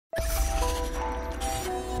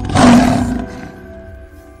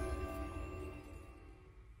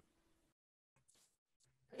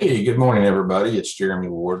Hey, good morning, everybody. It's Jeremy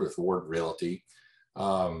Ward with Ward Realty.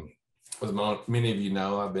 Um, as many of you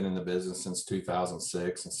know, I've been in the business since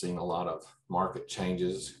 2006 and seen a lot of market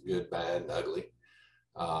changes, good, bad, and ugly.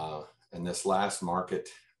 And this last market,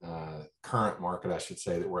 current market, I should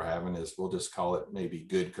say, that we're having is, we'll just call it maybe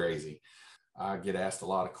good crazy. I get asked a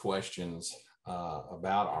lot of questions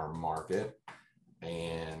about our market,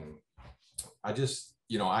 and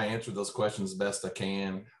I answer those questions the best I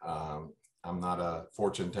can. I'm not a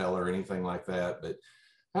fortune teller or anything like that, but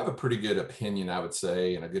I have a pretty good opinion, I would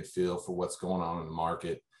say, and a good feel for what's going on in the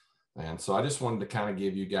market. And so I just wanted to kind of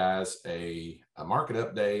give you guys a market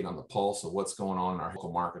update on the pulse of what's going on in our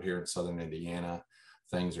local market here in Southern Indiana.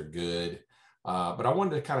 Things are good. But I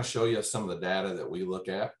wanted to kind of show you some of the data that we look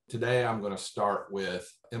at. Today, I'm going to start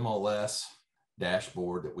with MLS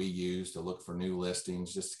dashboard that we use to look for new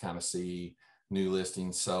listings, just to kind of see new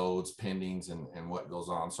listings, solds, pendings, and what goes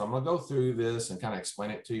on. So I'm going to go through this and kind of explain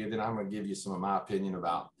it to you. Then I'm going to give you some of my opinion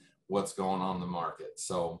about what's going on in the market.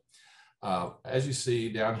 So as you see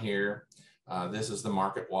down here, this is the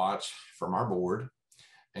market watch from our board.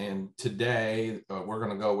 And today we're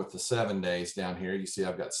going to go with the 7 days down here. You see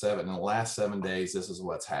I've got 7. In the last 7 days, this is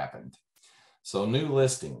what's happened. So new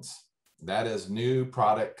listings, that is new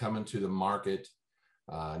product coming to the market.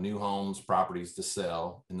 New homes, properties to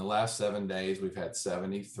sell. In the last 7 days, we've had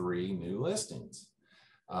 73 new listings.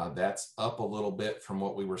 That's up a little bit from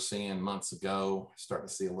what we were seeing months ago. Starting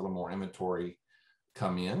to see a little more inventory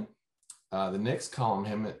come in. The next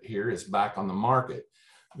column here is back on the market.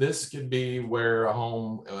 This could be where a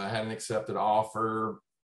home had an accepted offer,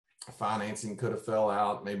 financing could have fell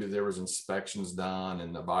out, maybe there was inspections done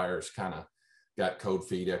and the buyers kind of got cold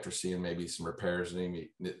feet after seeing maybe some repairs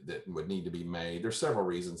that would need to be made. There's several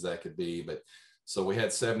reasons that could be, but so we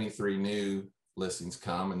had 73 new listings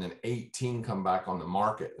come and then 18 come back on the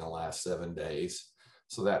market in the last 7 days.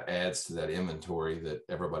 So that adds to that inventory that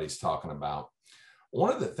everybody's talking about.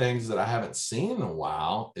 One of the things that I haven't seen in a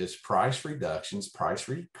while is price reductions, price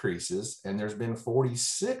decreases, and there's been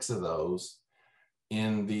 46 of those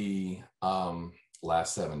in the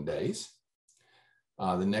last 7 days.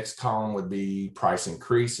 The next column would be price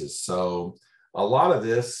increases. So a lot of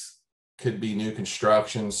this could be new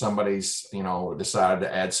construction. Somebody's, decided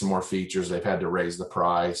to add some more features. They've had to raise the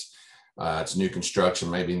price. It's new construction.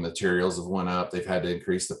 Maybe materials have went up. They've had to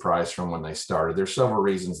increase the price from when they started. There's several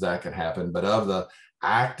reasons that could happen. But of the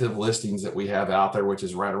active listings that we have out there, which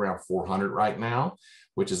is right around 400 right now,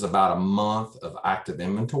 which is about a month of active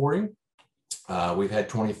inventory, we've had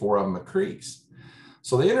 24 of them increase.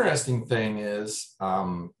 So the interesting thing is,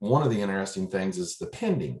 one of the interesting things is the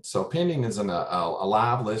pending. So pending is a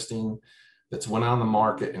live listing that's went on the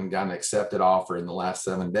market and got an accepted offer in the last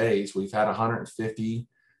 7 days. We've had 150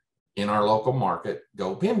 in our local market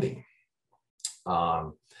go pending.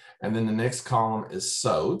 And then the next column is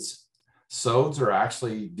solds. Solds are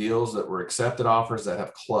actually deals that were accepted offers that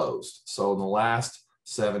have closed. So in the last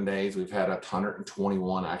 7 days, we've had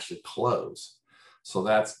 121 actually close. So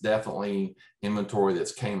that's definitely inventory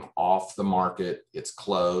that's came off the market. It's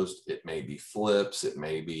closed. It may be flips. It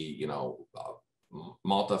may be,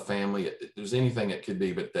 multifamily. There's anything it could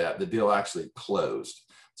be, but that the deal actually closed.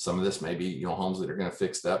 Some of this may be, homes that are going to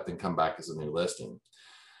fix up and come back as a new listing.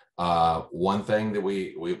 One thing that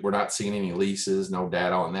we're not seeing any leases, no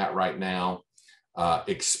data on that right now.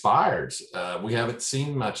 Expires. We haven't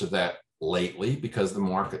seen much of that lately because the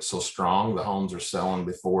market's so strong. The homes are selling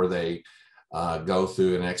before they go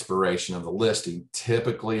through an expiration of the listing.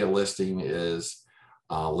 Typically, a listing is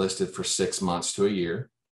listed for 6 months to a year.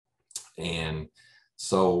 And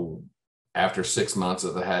so after 6 months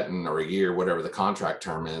of the hadn't or a year, whatever the contract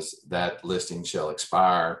term is, that listing shall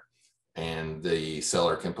expire and the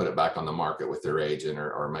seller can put it back on the market with their agent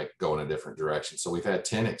or go in a different direction. So we've had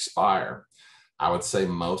 10 expire. I would say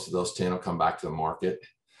most of those 10 will come back to the market.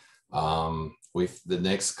 The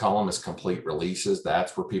next column is complete releases.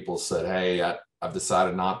 That's where people said, hey, I've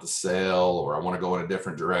decided not to sell, or I want to go in a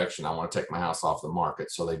different direction. I want to take my house off the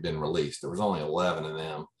market. So they've been released. There was only 11 of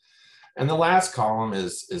them. And the last column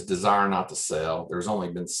is desire not to sell. There's only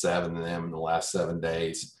been 7 of them in the last 7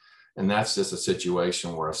 days. And that's just a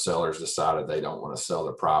situation where a seller's decided they don't want to sell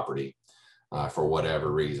their property for whatever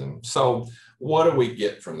reason. So what do we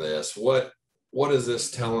get from this? What is this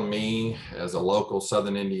telling me as a local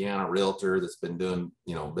Southern Indiana realtor that's been doing,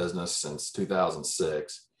 business since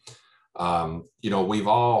 2006? We've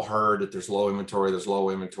all heard that there's low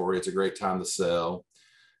inventory. It's a great time to sell.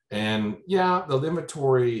 And yeah, the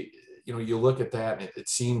inventory, you look at that and it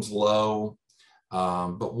seems low.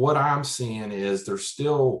 But what I'm seeing is there's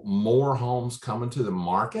still more homes coming to the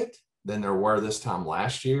market than there were this time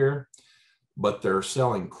last year. but they're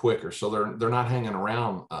selling quicker. So they're not hanging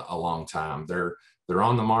around a long time. They're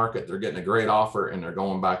on the market, they're getting a great offer, and they're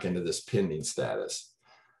going back into this pending status.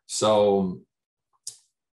 So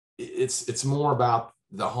it's more about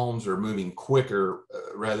the homes are moving quicker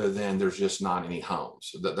rather than there's just not any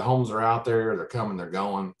homes. The homes are out there, they're coming, they're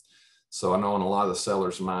going. So I know in a lot of the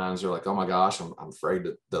sellers' minds, they're like, oh my gosh, I'm afraid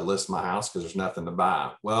to list my house because there's nothing to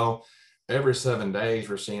buy. Well, every 7 days,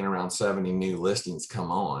 we're seeing around 70 new listings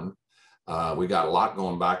come on. We got a lot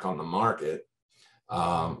going back on the market.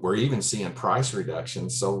 We're even seeing price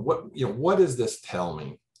reductions. So what does this tell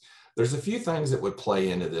me? There's a few things that would play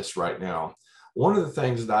into this right now. One of the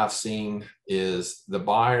things that I've seen is the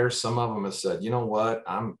buyers, some of them have said, you know what,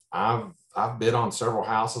 I've bid on several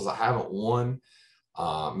houses, I haven't won.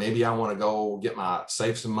 Maybe I want to go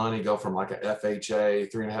save some money, go from like a FHA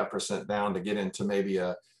 3.5% down to get into maybe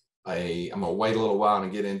I'm gonna wait a little while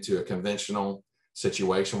and get into a conventional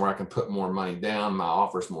situation where I can put more money down. My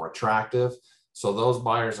offer's more attractive. So those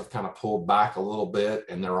buyers have kind of pulled back a little bit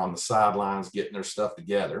and they're on the sidelines getting their stuff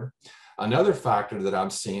together. Another factor that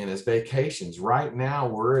I'm seeing is vacations. Right now,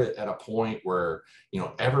 we're at a point where,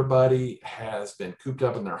 everybody has been cooped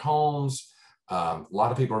up in their homes. A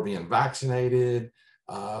lot of people are being vaccinated.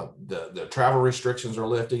 The travel restrictions are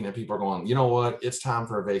lifting and people are going, you know what, it's time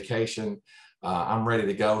for a vacation. I'm ready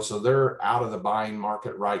to go. So they're out of the buying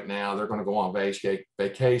market right now. They're going to go on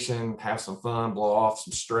vacation, have some fun, blow off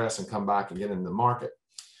some stress, and come back and get into the market.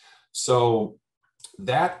 So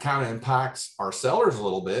that kind of impacts our sellers a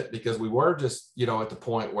little bit because we were just, at the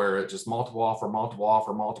point where it just multiple offer,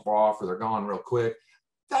 they're gone real quick.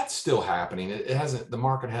 That's still happening. The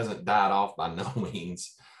market hasn't died off by no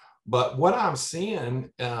means. But what I'm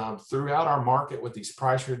seeing throughout our market with these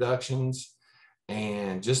price reductions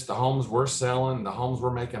and just the homes we're selling, the homes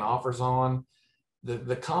we're making offers on,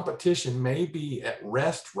 the competition may be at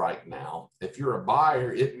rest right now. If you're a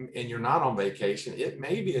buyer and you're not on vacation, it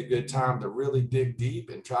may be a good time to really dig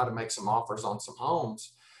deep and try to make some offers on some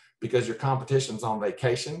homes because your competition's on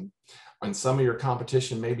vacation and some of your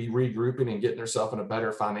competition may be regrouping and getting themselves in a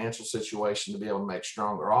better financial situation to be able to make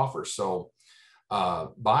stronger offers. So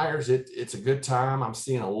buyers, it's a good time. I'm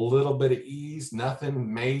seeing a little bit of ease,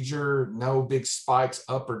 nothing major, no big spikes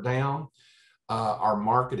up or down. Our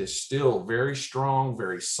market is still very strong,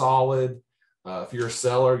 very solid. If you're a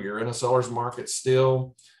seller, you're in a seller's market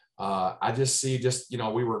still. I just see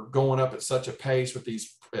we were going up at such a pace with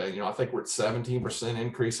these, I think we're at 17%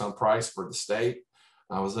 increase on price for the state.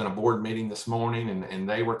 I was in a board meeting this morning and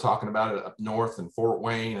they were talking about it up north in Fort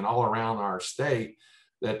Wayne and all around our state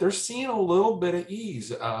that they're seeing a little bit of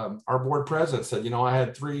ease. Our board president said, I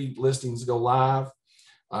had 3 listings go live.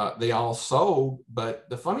 They all sold, but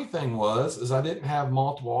the funny thing is I didn't have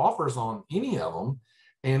multiple offers on any of them,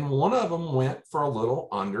 and one of them went for a little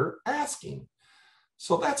under asking.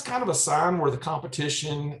 So that's kind of a sign where the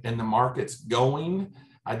competition and the market's going.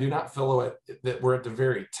 I do not feel that we're at the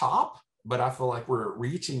very top, but I feel like we're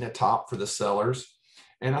reaching the top for the sellers.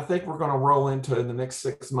 And I think we're going to roll into in the next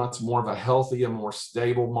 6 months more of a healthy and more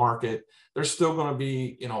stable market. There's still going to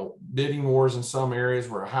be, bidding wars in some areas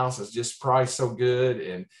where a house is just priced so good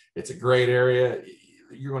and it's a great area.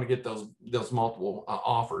 You're going to get those multiple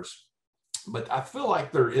offers. But I feel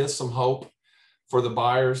like there is some hope for the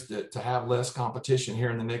buyers to have less competition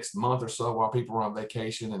here in the next month or so while people are on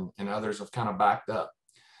vacation and others have kind of backed up.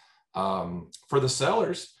 For the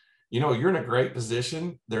sellers, you're in a great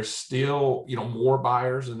position. There's still, more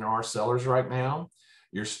buyers than there are sellers right now.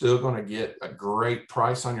 You're still going to get a great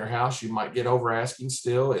price on your house. You might get over asking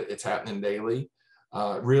still. It's happening daily.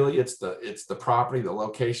 Really, it's the property, the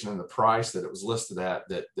location, and the price that it was listed at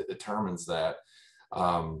that determines that.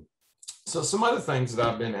 So some other things that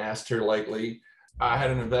I've been asked here lately, I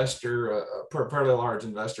had an investor, a fairly large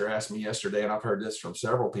investor, ask me yesterday, and I've heard this from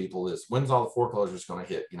several people, is when's all the foreclosures going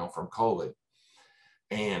to hit, from COVID?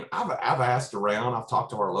 And I've asked around. I've talked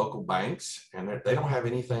to our local banks, and they don't have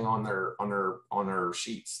anything on their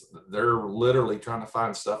sheets. They're literally trying to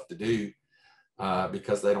find stuff to do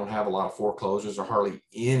because they don't have a lot of foreclosures or hardly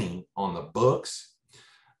any on the books.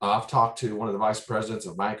 I've talked to one of the vice presidents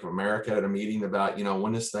of Bank of America at a meeting about,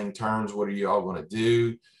 when this thing turns, what are you all going to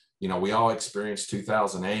do? We all experienced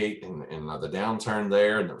 2008 and the downturn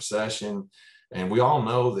there and the recession, and we all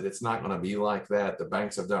know that it's not going to be like that. The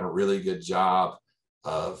banks have done a really good job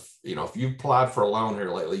of, if you've applied for a loan here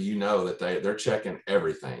lately, that they're checking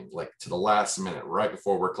everything, like to the last minute, right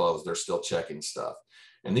before we're closed, they're still checking stuff.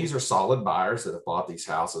 And these are solid buyers that have bought these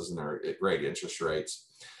houses and they're at great interest rates.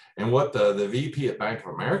 And what the VP at Bank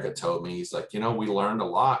of America told me, he's like, we learned a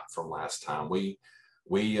lot from last time. We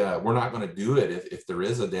we're not going to do it if there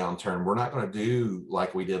is a downturn. We're not going to do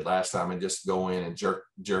like we did last time and just go in and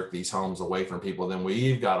jerk these homes away from people. Then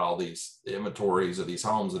we've got all these inventories of these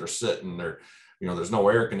homes that are sitting there. There's no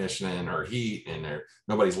air conditioning or heat, and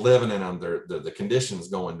nobody's living in them. The conditions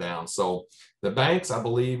going down. So the banks, I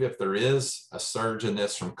believe, if there is a surge in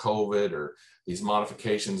this from COVID or these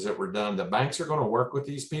modifications that were done, the banks are going to work with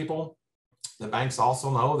these people. The banks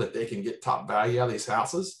also know that they can get top value out of these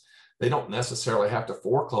houses. They don't necessarily have to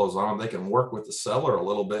foreclose on them. They can work with the seller a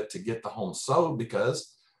little bit to get the home sold,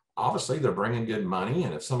 because obviously they're bringing good money.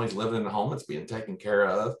 And if somebody's living in a home, it's being taken care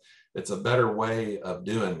of. It's a better way of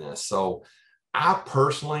doing this. So I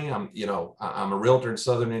personally, I'm a realtor in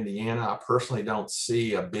Southern Indiana. I personally don't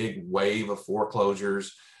see a big wave of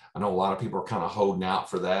foreclosures. I know a lot of people are kind of holding out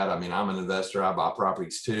for that. I mean, I'm an investor. I buy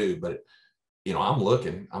properties too, but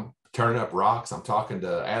I'm turning up rocks. I'm talking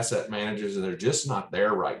to asset managers, and they're just not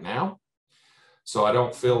there right now. So I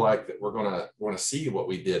don't feel like that we're going to see what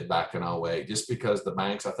we did back in 08, just because the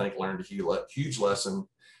banks, I think, learned a huge lesson,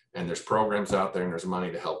 and there's programs out there and there's money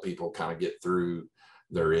to help people kind of get through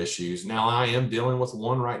their issues. Now, I am dealing with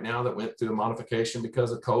one right now that went through a modification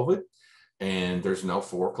because of COVID, and there's no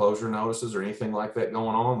foreclosure notices or anything like that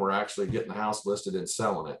going on. We're actually getting the house listed and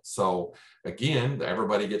selling it. So again,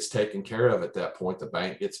 everybody gets taken care of at that point. The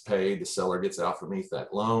bank gets paid, the seller gets out from beneath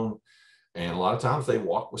that loan. And a lot of times they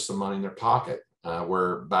walk with some money in their pocket.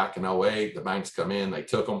 Where back in 08, the banks come in, they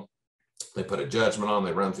took them, they put a judgment on,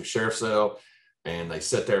 they run through sheriff's sale, and they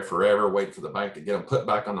sit there forever waiting for the bank to get them put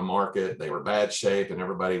back on the market. They were bad shape, and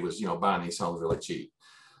everybody was, buying these homes really cheap.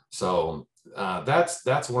 So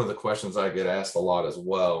that's one of the questions I get asked a lot as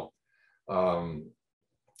well.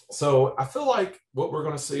 So I feel like what we're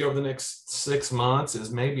going to see over the next 6 months is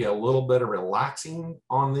maybe a little bit of relaxing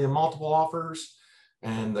on the multiple offers,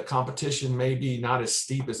 and the competition may be not as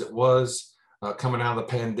steep as it was coming out of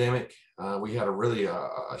the pandemic. We had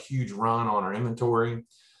a huge run on our inventory.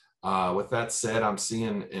 With that said, I'm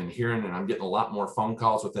seeing and hearing, and I'm getting a lot more phone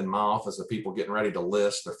calls within my office of people getting ready to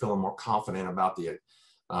list. They're feeling more confident about the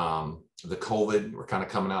COVID. We're kind of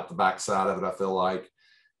coming out the backside of it, I feel like,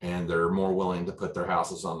 and they're more willing to put their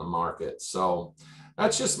houses on the market. So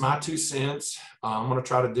that's just my 2 cents. I'm going to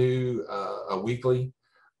try to do a weekly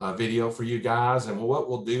video for you guys. And what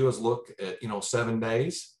we'll do is look at, 7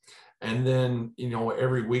 days. And then,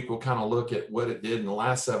 every week we'll kind of look at what it did in the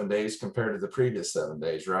last 7 days compared to the previous 7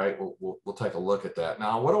 days, right? We'll take a look at that.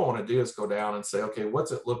 Now, what I want to do is go down and say, okay,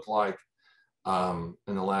 what's it look like in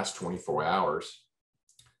the last 24 hours?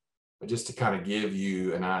 But just to kind of give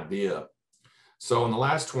you an idea. So in the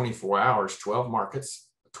last 24 hours, 12 markets,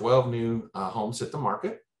 12 new homes hit the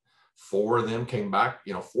market. 4 of them came back,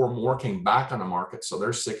 4 more came back on the market. So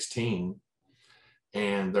there's 16.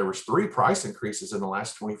 And there was 3 price increases in the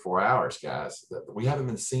last 24 hours, guys. We haven't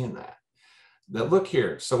been seeing that. Look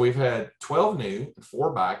here. So we've had 12 new,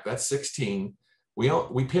 4 back. That's 16.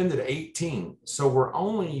 We pinned at 18. So we're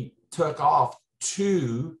only took off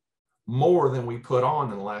 2 more than we put on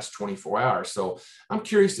in the last 24 hours. So I'm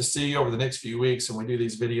curious to see over the next few weeks when we do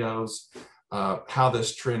these videos, how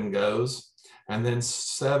this trend goes. And then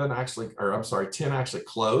 10 actually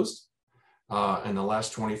closed. In the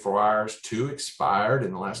last 24 hours, 2 expired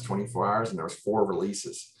in the last 24 hours, and there was 4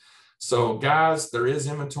 releases. So guys, there is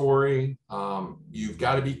inventory. You've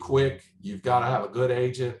got to be quick. You've got to have a good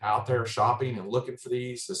agent out there shopping and looking for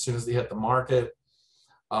these as soon as they hit the market.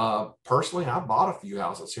 Personally, I bought a few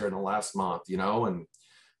houses here in the last month, and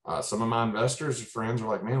some of my investors friends are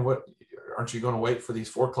like, man, what, aren't you going to wait for these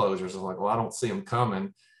foreclosures? I'm like, well, I don't see them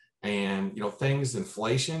coming. And,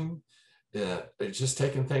 inflation, it's just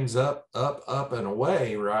taking things up and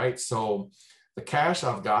away, right? So the cash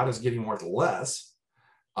I've got is getting worth less.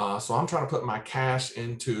 So I'm trying to put my cash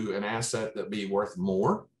into an asset that be worth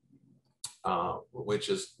more, which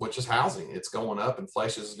is housing. It's going up.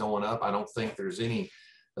 Inflation is going up. I don't think there's any,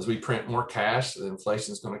 as we print more cash, the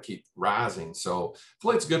inflation is going to keep rising. So I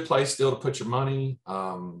feel like it's a good place still to put your money.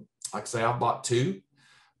 Like I say, I bought 2.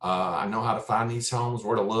 I know how to find these homes,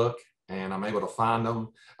 where to look, and I'm able to find them.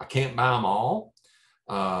 I can't buy them all,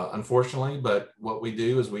 unfortunately, but what we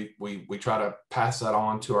do is we try to pass that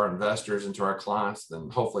on to our investors and to our clients,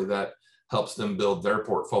 and hopefully that helps them build their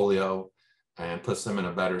portfolio and puts them in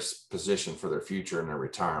a better position for their future and their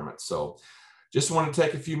retirement. So just want to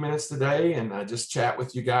take a few minutes today and just chat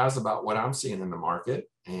with you guys about what I'm seeing in the market.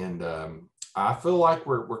 And I feel like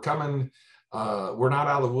we're coming. We're not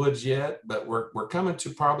out of the woods yet, but we're coming to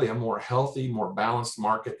probably a more healthy, more balanced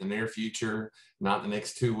market in the near future, not in the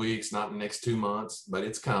next 2 weeks, not in the next 2 months, but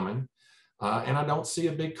it's coming. And I don't see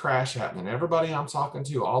a big crash happening. Everybody I'm talking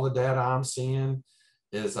to, all the data I'm seeing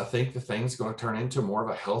is I think the thing's going to turn into more of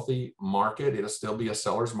a healthy market. It'll still be a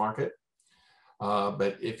seller's market.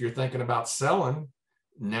 But if you're thinking about selling,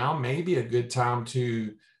 now may be a good time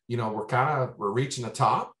to, we're reaching the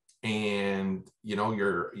top, and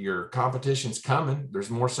your competition's coming. There's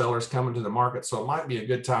more sellers coming to the market. So it might be a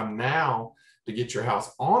good time now to get your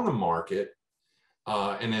house on the market.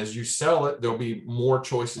 And as you sell it, there'll be more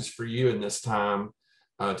choices for you in this time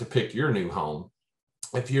to pick your new home.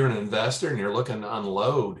 If you're an investor and you're looking to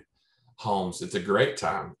unload homes, it's a great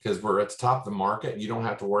time because we're at the top of the market. You don't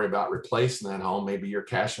have to worry about replacing that home. Maybe you're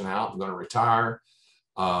cashing out and going to retire.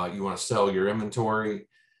 You want to sell your inventory,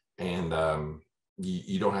 and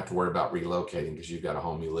you don't have to worry about relocating because you've got a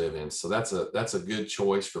home you live in. So that's a good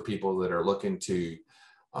choice for people that are looking to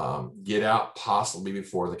get out possibly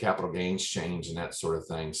before the capital gains change and that sort of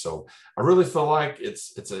thing. So I really feel like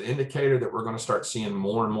it's an indicator that we're going to start seeing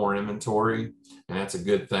more and more inventory, and that's a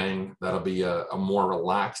good thing. That'll be a more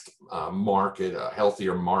relaxed market, a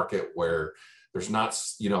healthier market where there's not,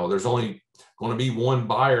 there's only going to be one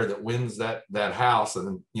buyer that wins that house,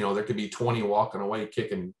 and there could be 20 walking away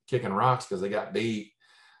kicking rocks because they got beat,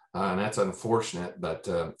 and that's unfortunate. But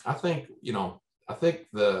I think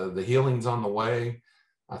the healing's on the way.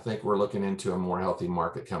 I think we're looking into a more healthy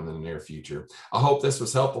market coming in the near future. I hope this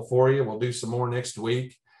was helpful for you. We'll do some more next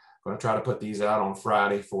week. I'm going to try to put these out on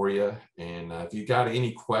Friday for you. And if you got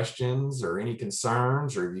any questions or any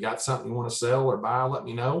concerns, or if you got something you want to sell or buy, let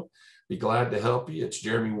me know. Be glad to help you. It's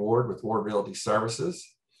Jeremy Ward with Ward Realty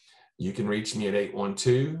Services. You can reach me at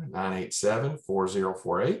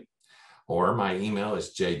 812-987-4048, or my email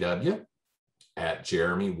is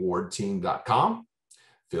jw@jeremywardteam.com.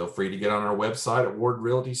 Feel free to get on our website at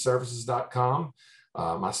wardrealtyservices.com.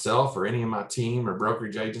 Myself or any of my team or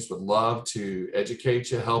brokerage agents would love to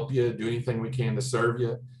educate you, help you, do anything we can to serve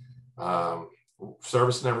you.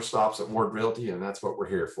 Service never stops at Ward Realty, and that's what we're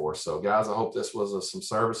here for. So guys, I hope this was of some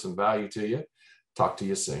service and value to you. Talk to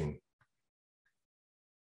you soon.